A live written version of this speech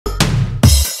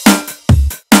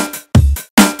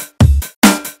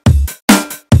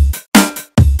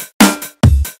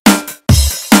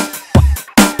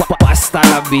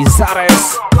la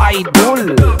Bizares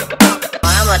Idol.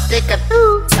 Mama, take a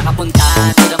two. Saka punta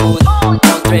to the moon.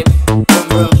 Road trip, room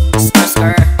room, skr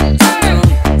skr. Sa noon,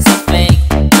 sa fake,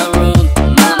 no room.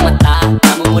 Mga mata,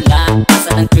 namumula.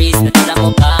 Asa ng trees, natila mo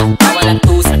ba? Nawalang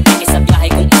tusan, kaya sa biyahe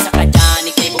kung isa ka dyan,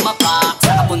 ikay bumapa.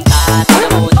 Saka punta to the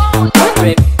moon. Road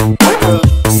trip, room room,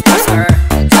 skr skr.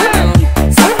 Sa noon,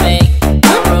 sa fake,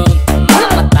 no room. Mga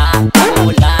mata,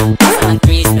 namumula. Asa ng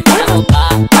trees, natila mo ba?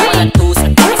 Nawalang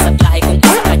tusan, kaya sa biyahe kung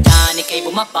isa ka dyan, ikay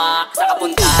bumapa. Saka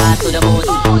punta to the moon.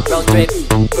 Road trip,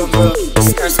 room room,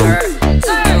 skr skr.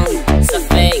 Sa noon, sa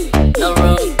fake, no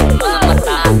room. Mga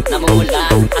mata, namumula.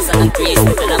 Asa ng trees,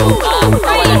 natila mo ba?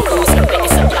 Nawalang tusan, kaya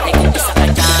sa biyahe kung isa ka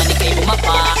dyan, ikay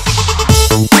bumapa.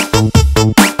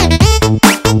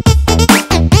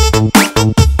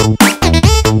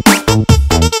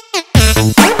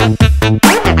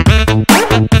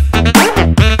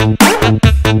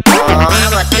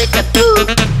 Mama, take a two.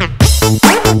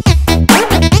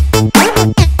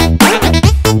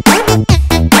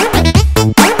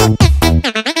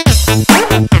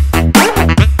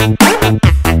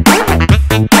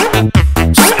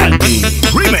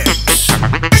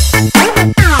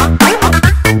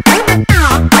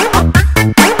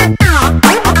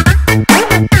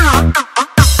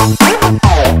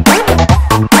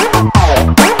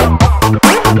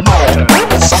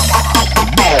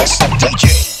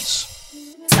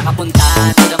 Saka punta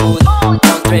to the moon.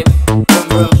 Road trip, room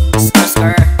room, skr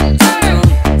skr. Sa noon,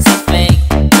 sa fake,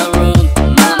 no room.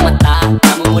 Mga mata,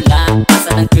 namumula.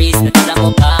 Asa ng trees, natila mo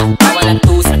ba? Nawalang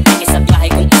tusan, kaya sa biyahe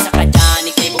kung isa ka dyan,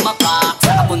 ikay bumapa.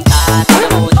 Saka punta to the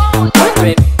moon. Road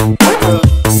trip, room room,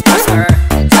 skr skr.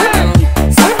 Sa noon,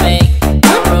 sa fake,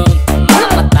 no room. Mga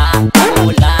mata,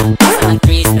 namumula. Asa ng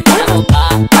trees, natila mo ba?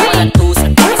 Nawalang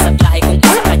tusan, kaya sa biyahe kung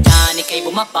isa ka dyan, ikay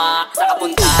bumapa. Saka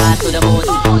punta to the moon.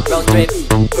 Road trip,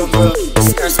 room room,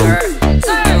 skr skr.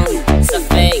 Sa noon, sa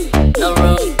fake, no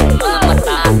room. Mga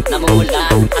mata, namumula.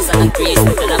 Asa ng trees,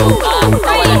 natila mo ba?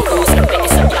 Nawalang tusan, kaya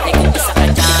sa biyahe kung isa ka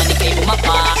dyan, ikay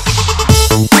bumapa.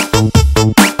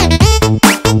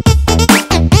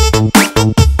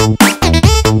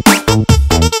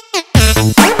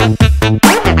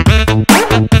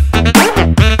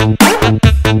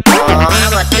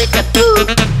 Mama, take a two.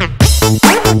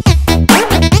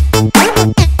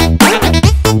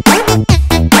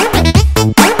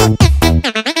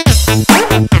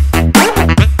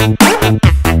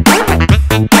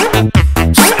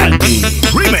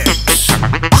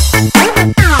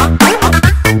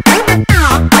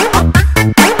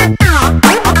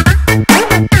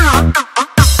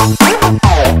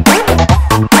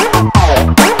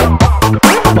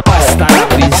 Basta la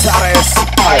Bizares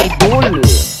Idol.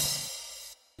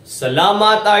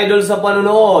 Salamat idol sa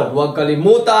panonood. Huwag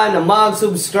kalimutan na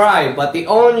mag-subscribe pati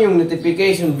on yung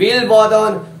notification bell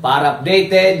button para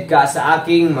updated ka sa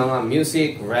aking mga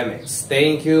music remix.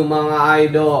 Thank you mga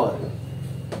idol.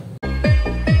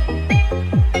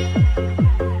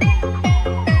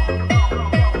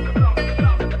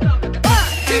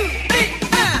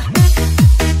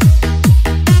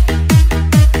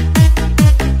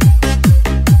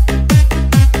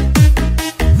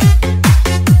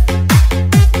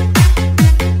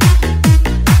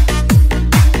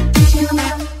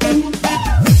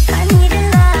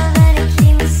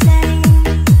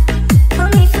 Pull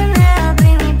me from now,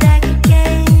 bring me back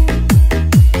again.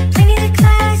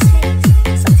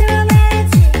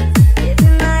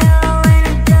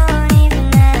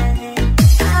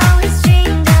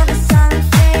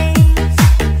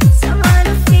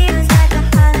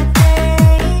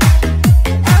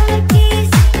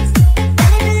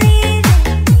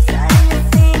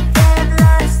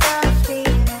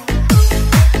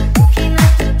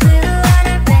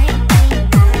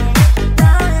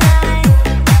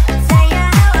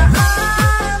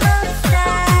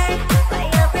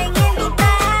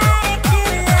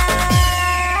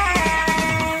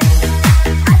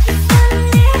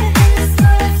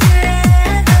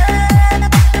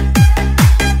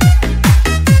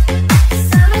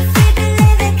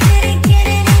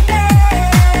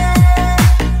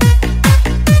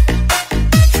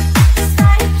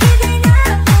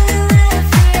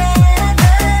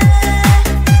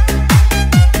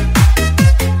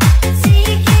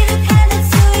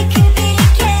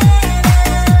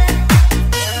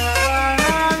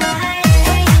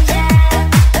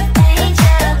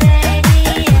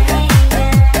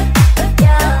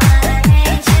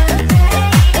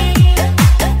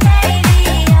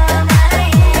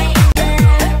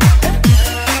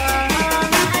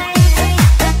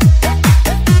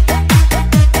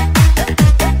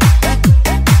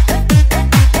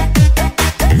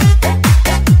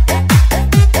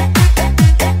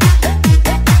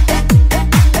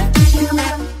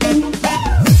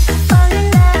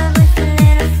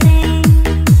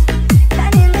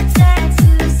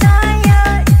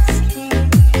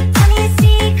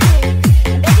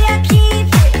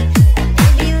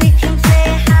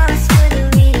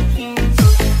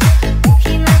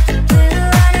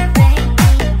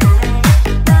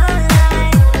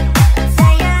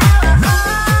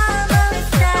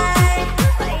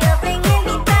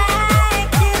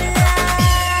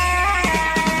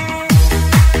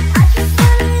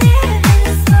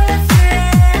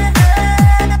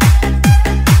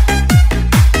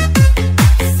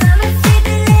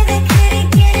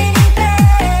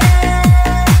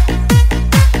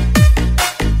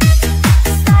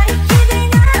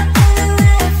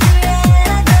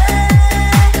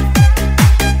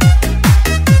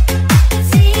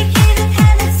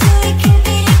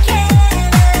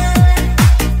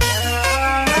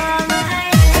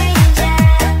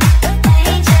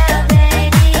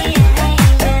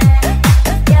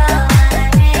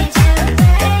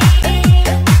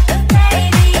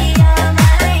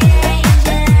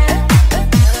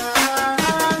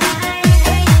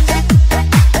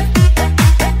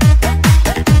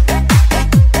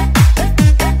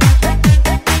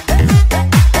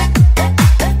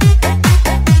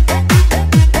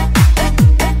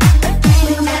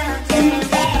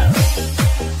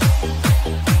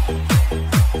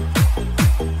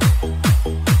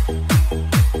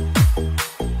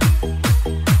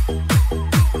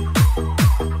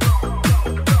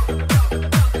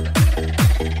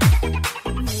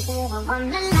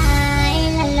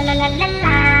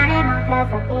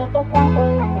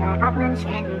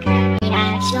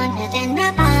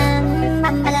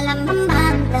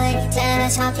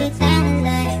 ที่แฟนเล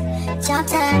ยชอบ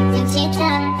เธออย่างที่เธ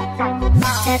อ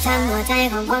ทำหัวใจ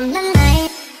ของผมละลาย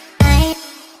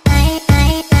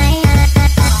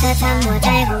เธอทำหัวใจ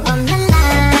ของผมละลา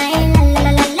ย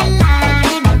ละลาย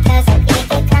บอกเธอสักอีก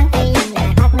กี่ครั้งก็ยังอยา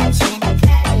กรักมันเช่นเค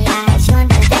ยอยากชวน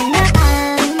เธอเต้นระบ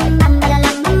ำบัมบะละ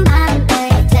ลัมบัมบัมเล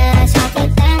ยเธอชอบที่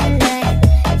แฟนเลย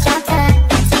ชอบเธอ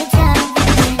อย่างที่เธอ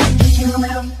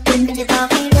เป็นก็จะบอก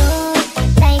ให้รู้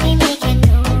ใจที่มีแค่ห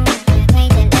นูไม่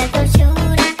จะเลิกเจ้าชู้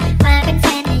นะมาเป็นแฟ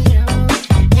นให้อยู่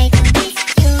ให้คนที่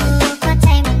อยู่เพราะใจ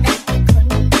มันรักแต่คุณ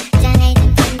จะให้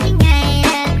ทำยังไง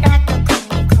รักก็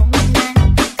คงไม่นาน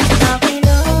จะบอกให้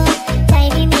รู้ใจ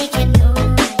ที่มีแค่หนู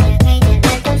ไม่จะเ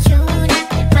ลิกเจ้าชู้นะ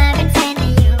มาเป็นแฟนให้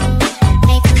อยู่ใ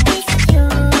ห้คนที่อยู่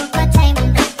เพราะใจมัน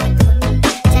รักแต่คุณ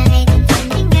จะให้ท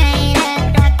ำยังไง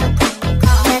รักก็คงไม่เ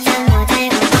ธอทำหัวใจ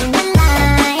ของผมละล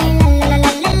ายล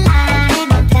ะลาย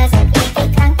บอกเธอสักอีกกี่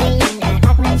ครั้งก็ยังอยาก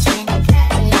รักมันเช่นเค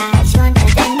ยอยากชวนเธอ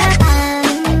เต้นระบ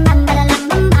ำบัมบะละลัม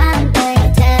บัมบัมเลย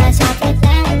เธอชอบที่แฟ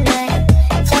นเลย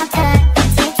ชอบเธออย่าง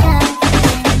ที่เธอ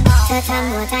ท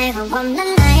ำหัวใจของผมละ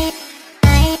ลาย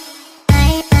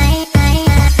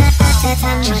เธอท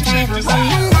ำหัวใจของผม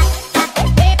ละลาย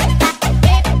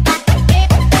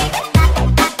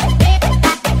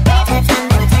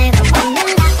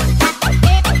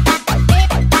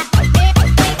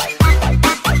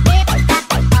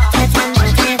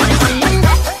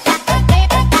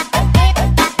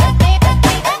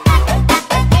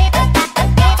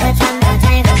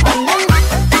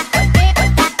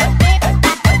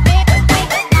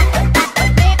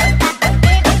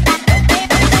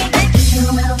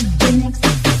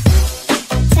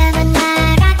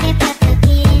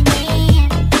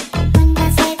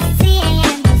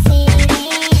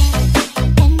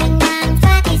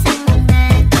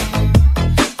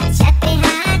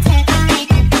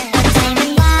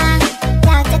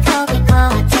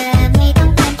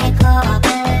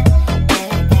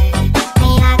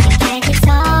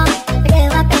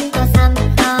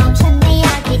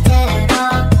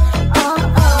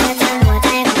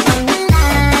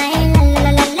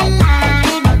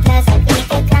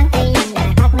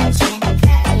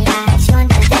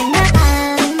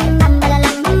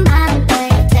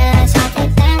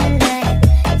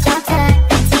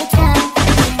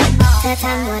เธอท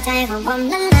ำหัวใจของผม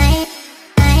ละลาย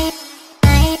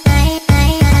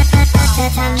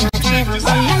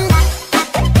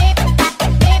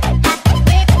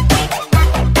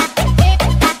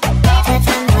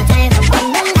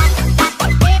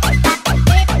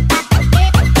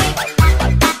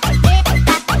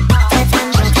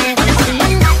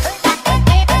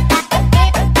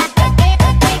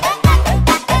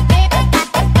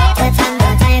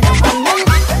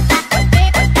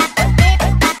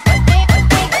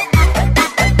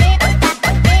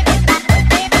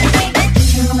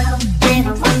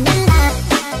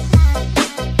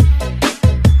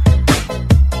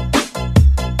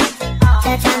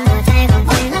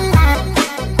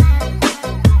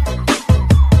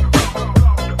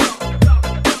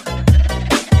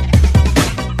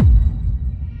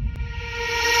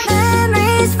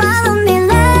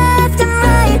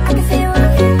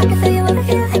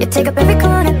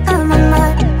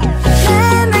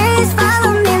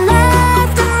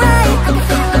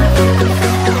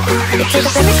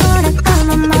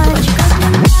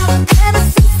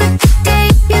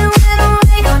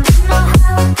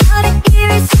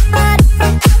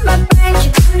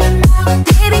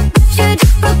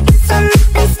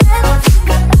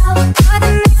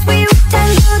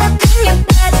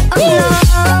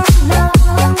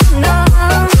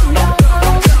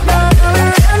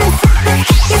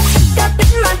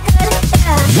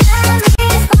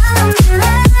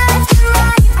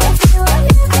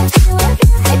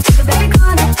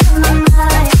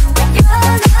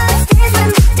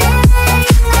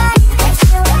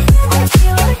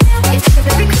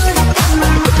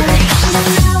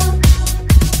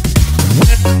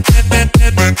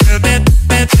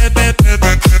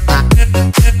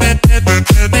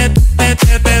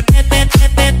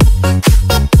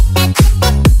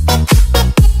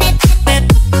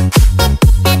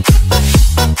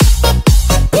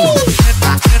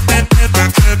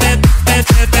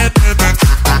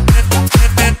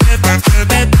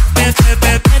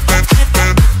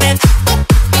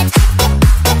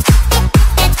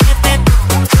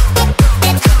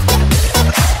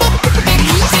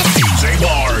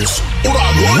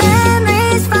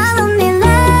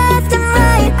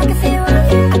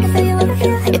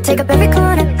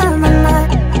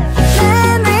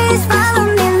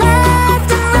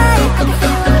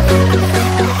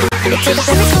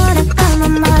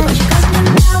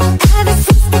Ever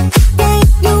since the day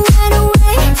you went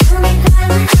away, tell me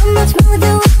how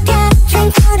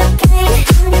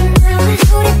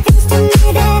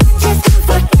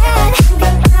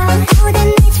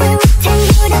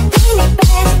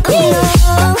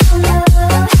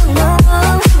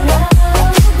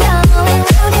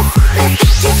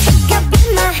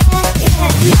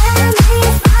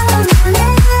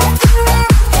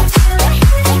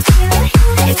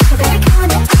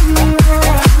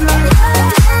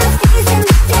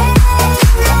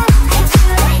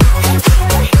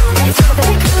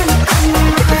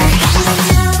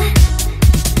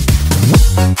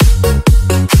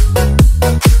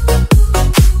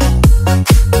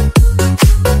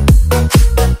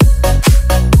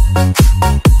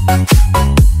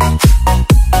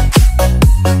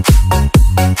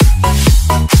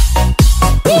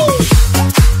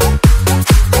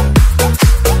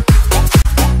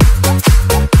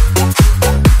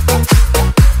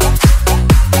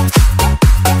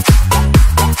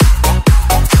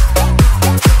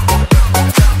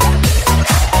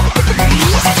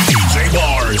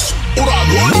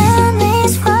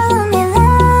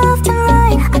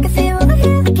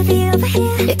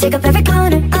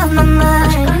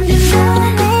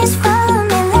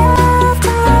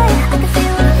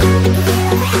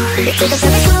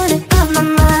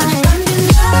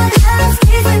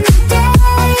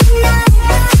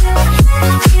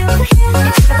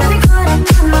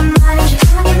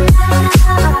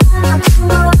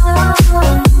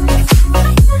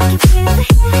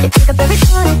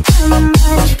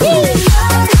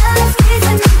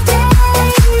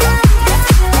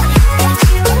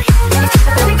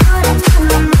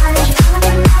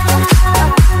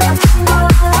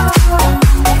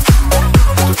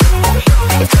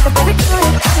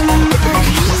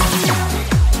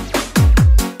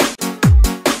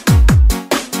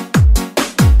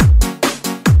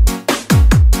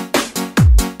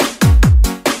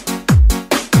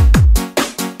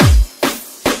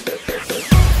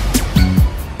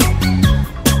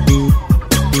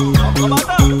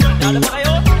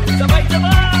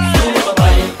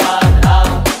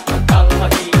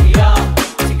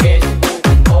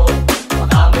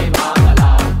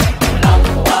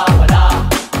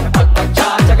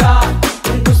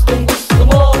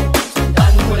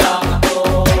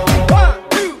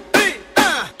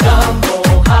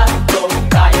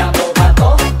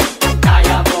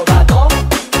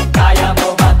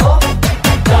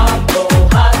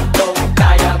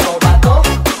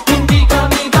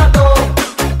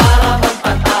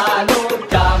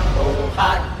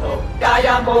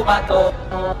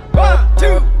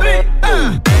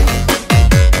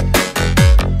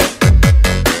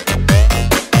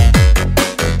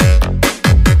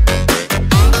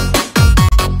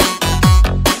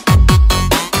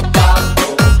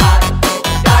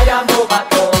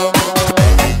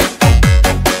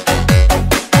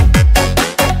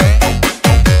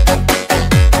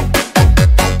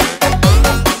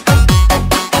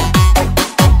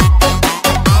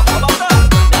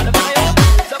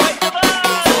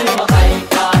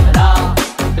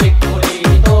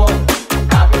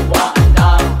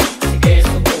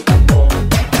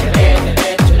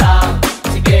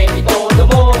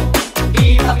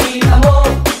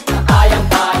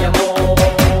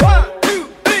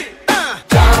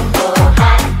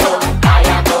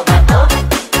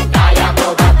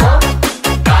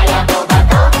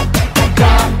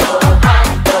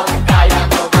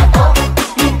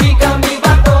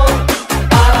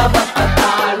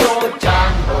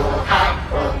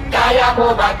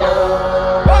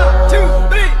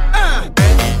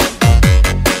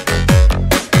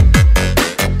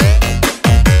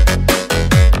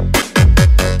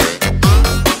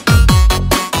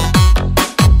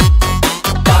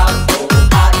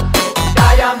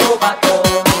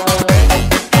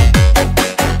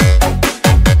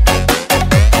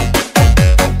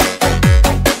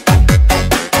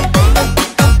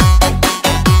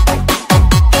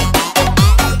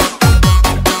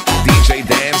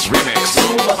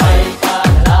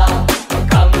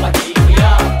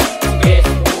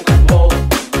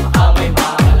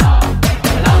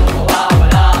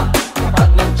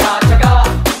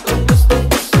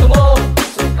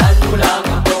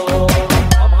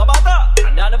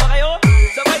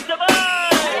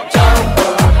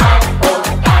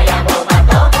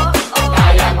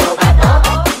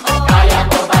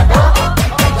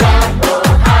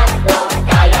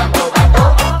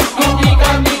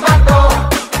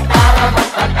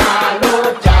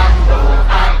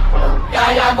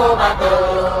mo ba to?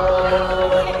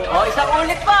 O, isang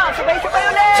ulit pa, sabay-sabay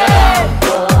ulit!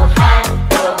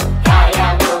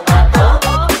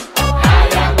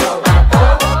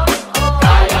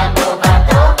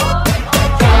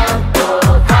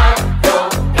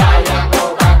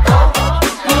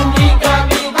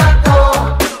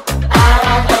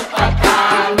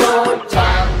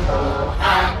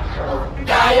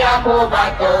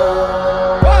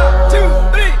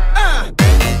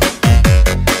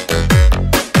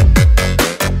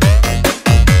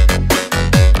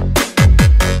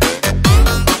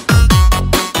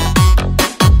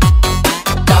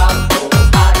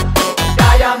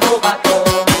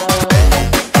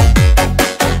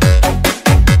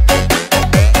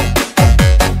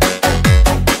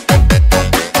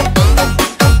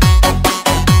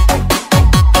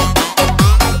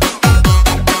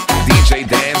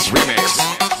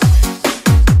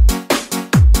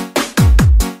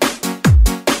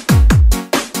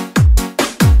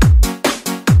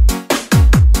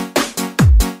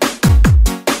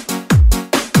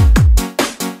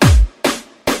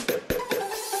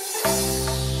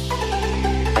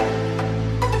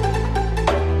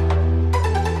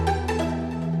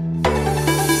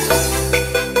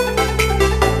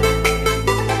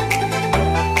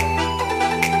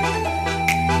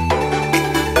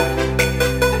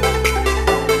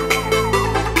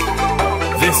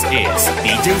 This is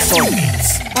DJ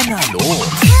Soulmates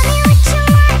Panalo.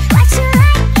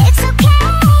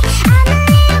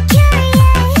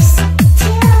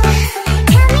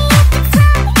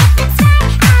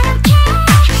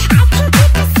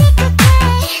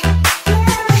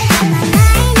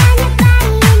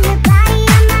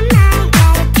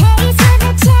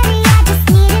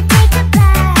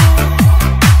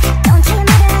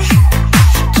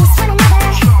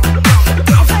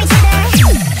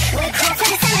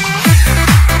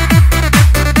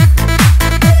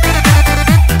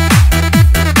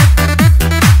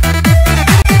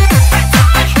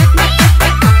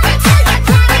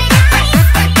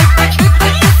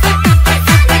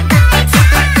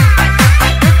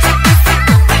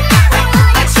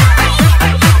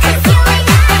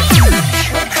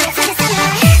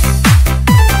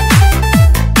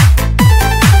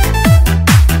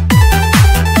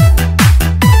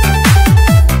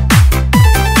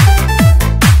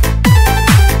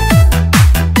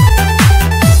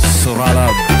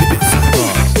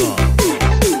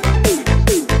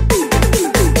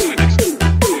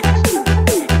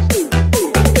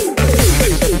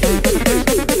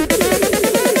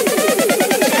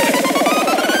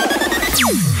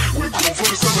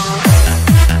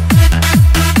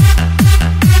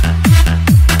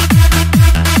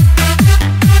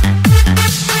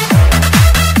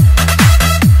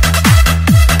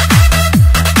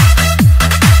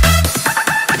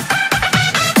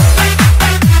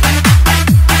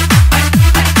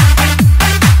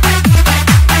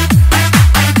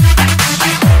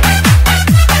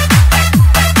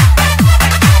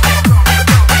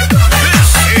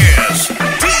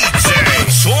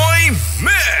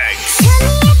 Mix.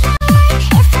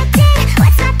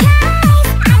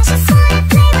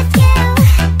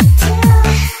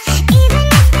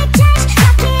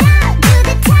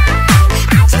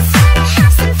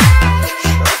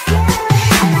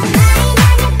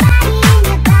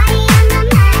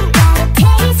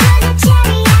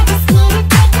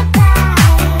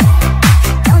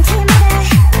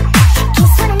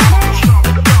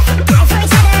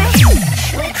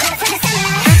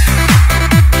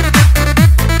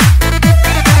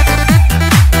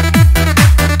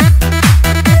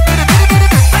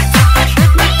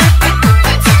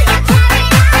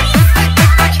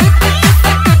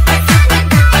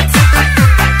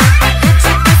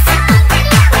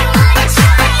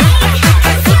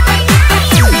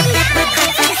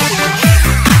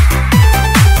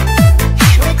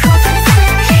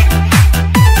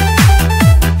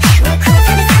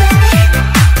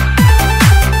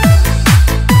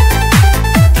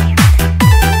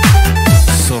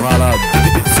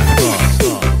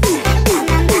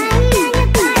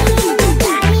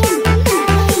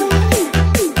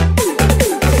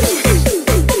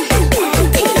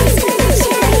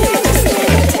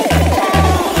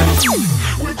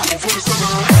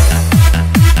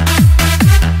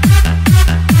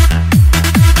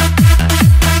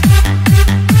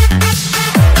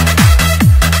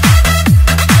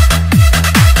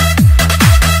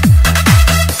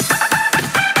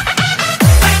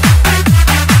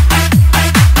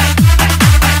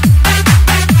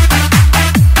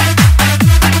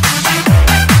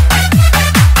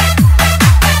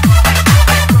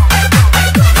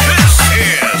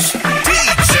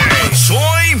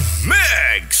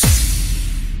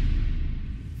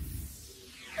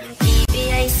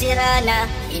 sira na,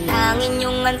 inangin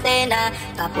yung antena,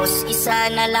 tapos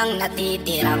isa na lang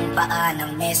natitirang paa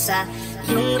ng mesa.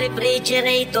 Yung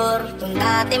refrigerator, kung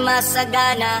dati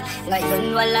masagana,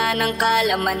 ngayon wala nang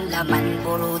kalaman-laman,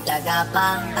 puro daga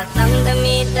pa. At ang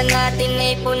damitan natin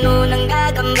ay puno ng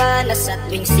gagamba, na sa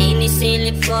tuwing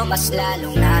sinisilip ko, mas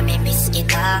lalong namimiss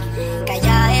kita.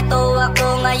 Kaya eto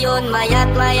ako ngayon,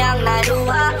 mayat mayang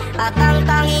naluha, at ang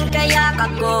tanging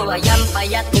kayakap ko ay ang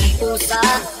payat ng pusa.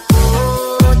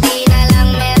 Buti na lang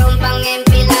meron pang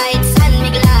MP light,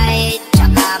 sunmig light,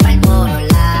 tsaka Marlboro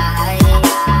light.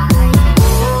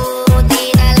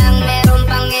 Buti na lang meron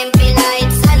pang MP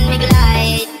light, sunmig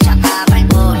light, tsaka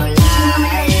Marlboro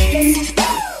light.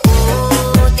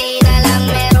 Buti na lang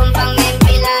meron pang MP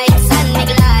light,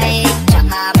 sunmig light,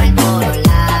 tsaka Marlboro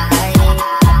light.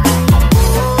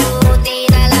 Buti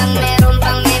na lang meron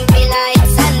pang MP light,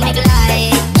 sunmig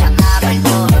light, tsaka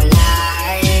Marlboro light.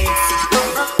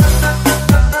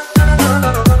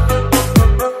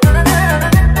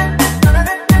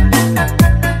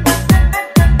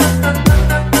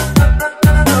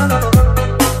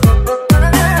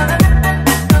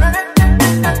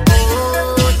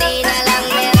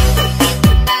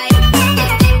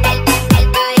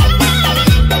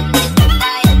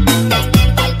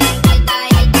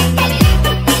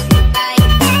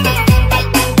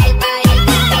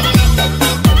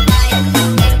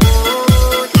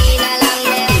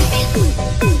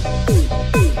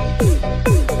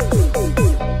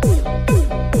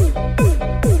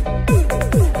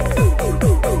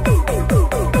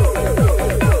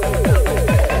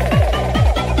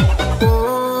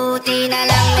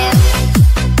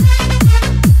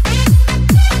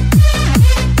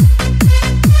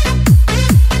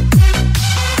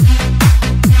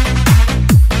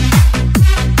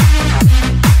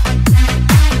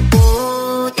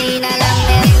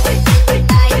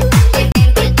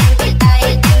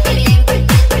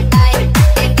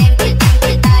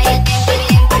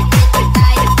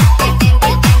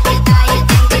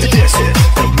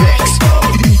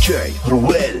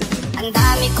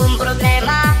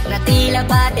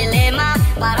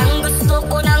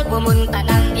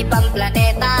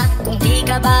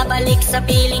 Babalik sa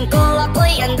piling ko,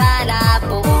 ako'y handa na.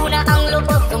 Puuna ang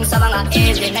lubog kung sa mga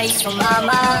alien ay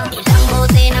sumama. Ilang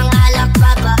bote ng alak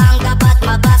pa ba ang dapat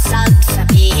mabasag?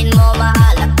 Sabihin mo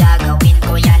mahal at gagawin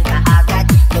ko yan kaagad.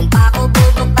 Yung pa ko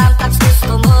bubok ang taps,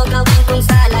 gusto mo gawin kong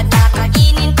salad.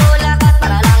 Kakainin ko lahat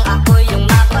para lang ako yung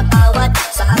mapatawad.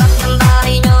 Sa harap ng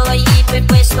bahay nyo ay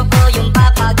ipipwesto ko yung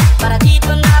papag, para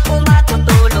dito na ako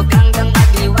matutulog hanggang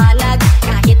magliwanag.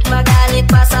 Kahit magalit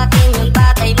pa sa akin yung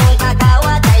tatay mong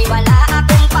kagawad, ay wala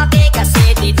akong pake kasi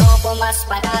dito ko mas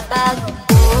panatag.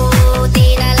 Buti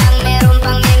na lang meron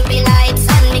pang MP light,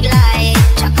 sunmig light.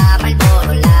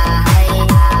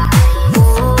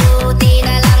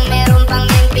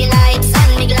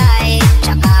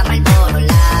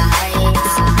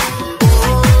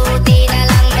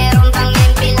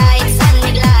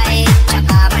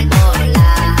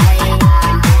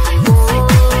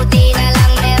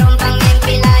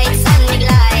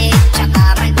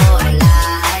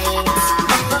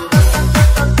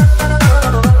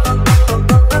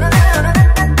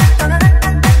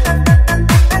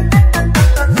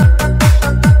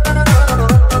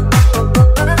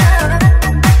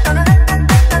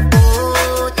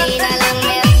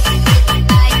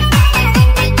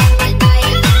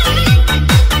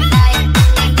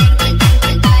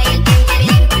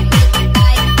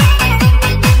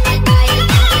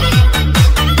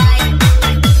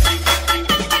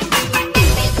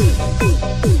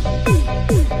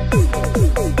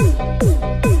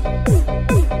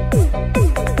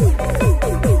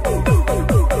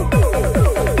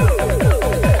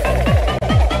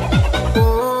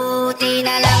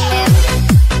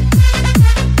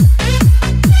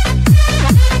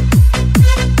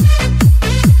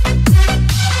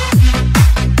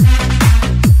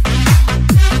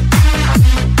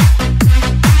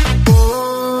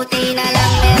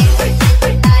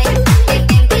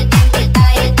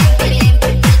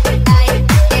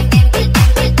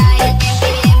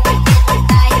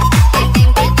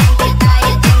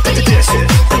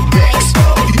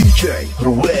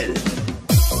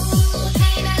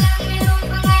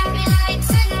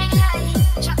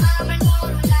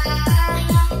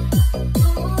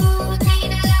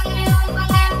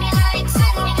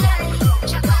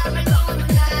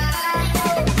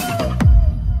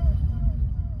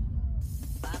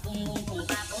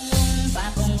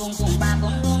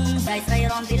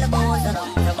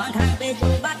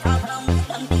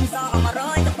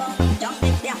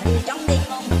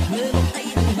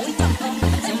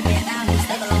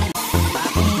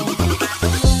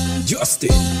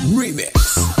 Justin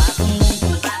Remix.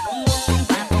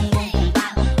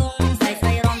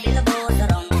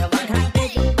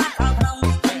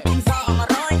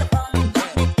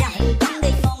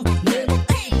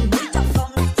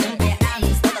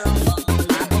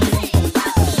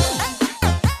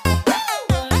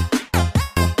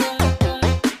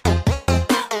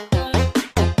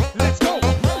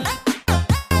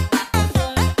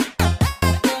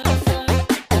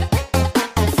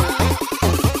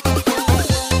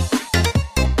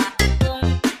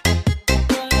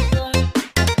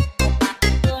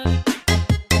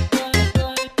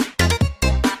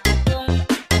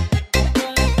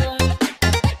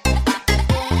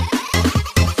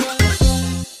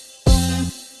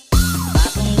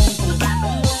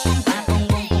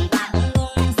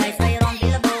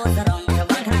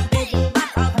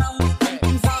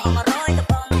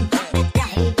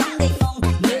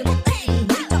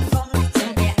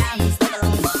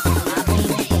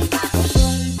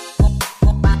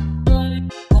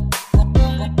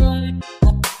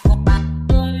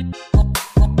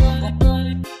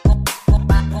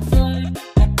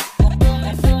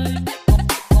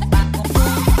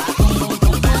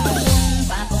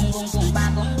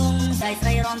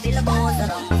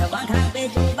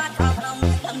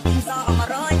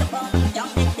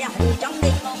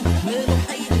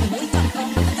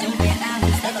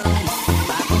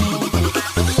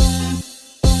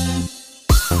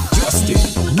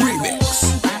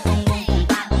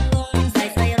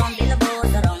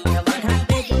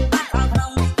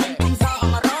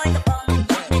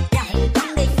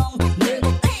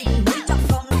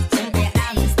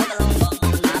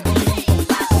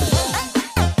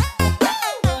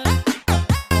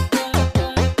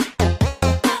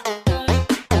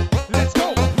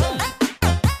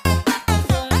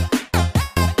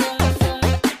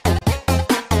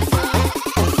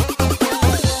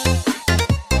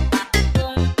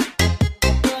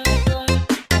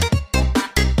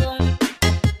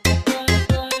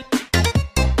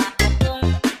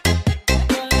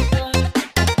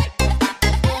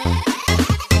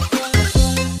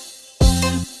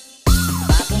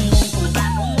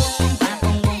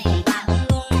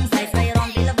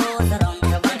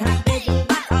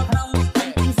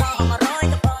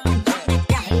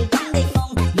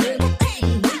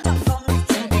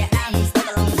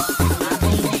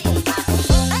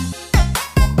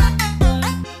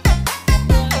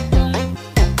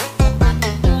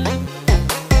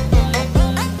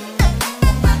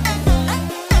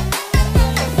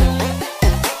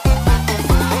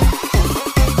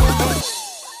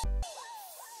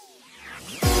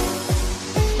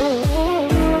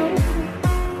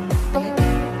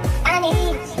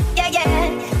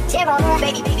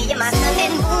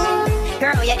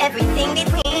 Everything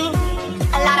between.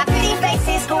 A lot of pretty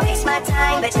faces go waste my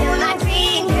time, but you're my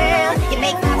dream girl. You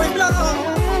make flowers bloom,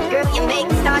 girl. You make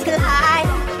the stars collide.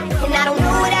 And I don't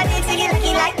know what I did to get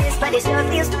lucky like this, but it sure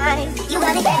feels fine. You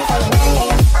got me begging for your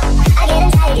money. I get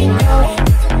anxiety, you know it.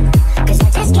 'Cause I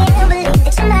just can't believe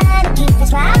that you're mine. Keep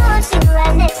that's why I want you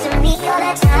right next to me all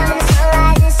the time. When the sun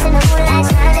rises and the moonlight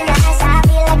shining eyes, I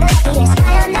feel like the luckiest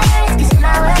guy on earth. 'Cause in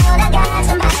my world I got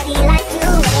somebody like you.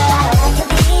 Well, I don't like to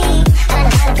be.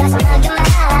 Cause I'm not your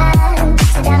mind.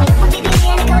 So tell me what we be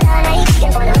in the cold all night.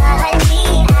 You're gonna ride me.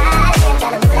 I ain't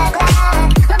gotta move like that.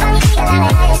 My body feel like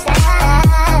I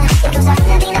understand. It goes out to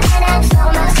be the man I'm so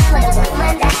much. I'm gonna do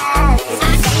my dad.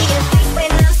 I see your face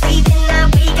when I'm sleeping. I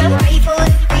wake up grateful.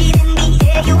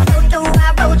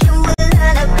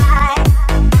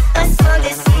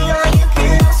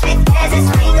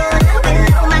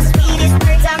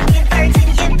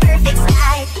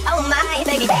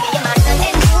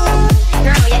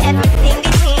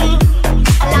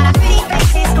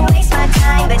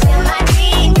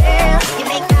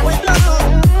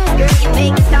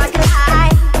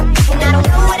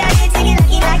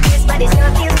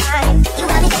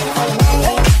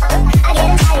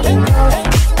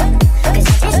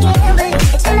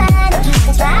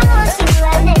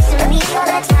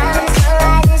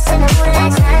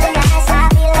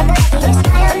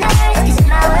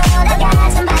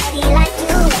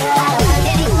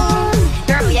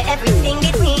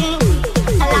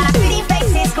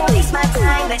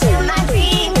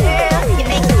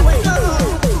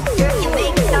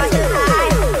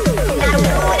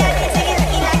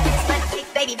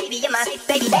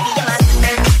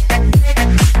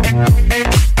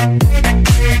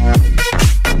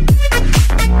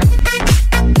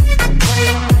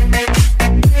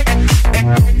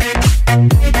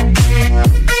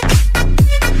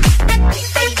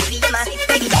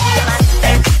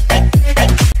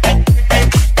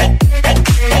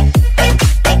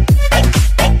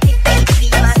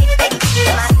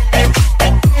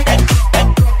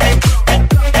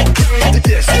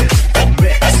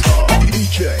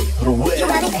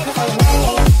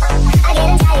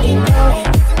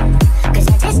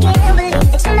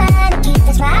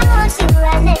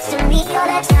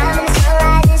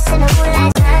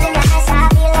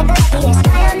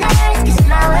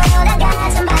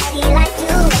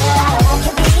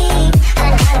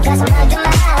 Radyo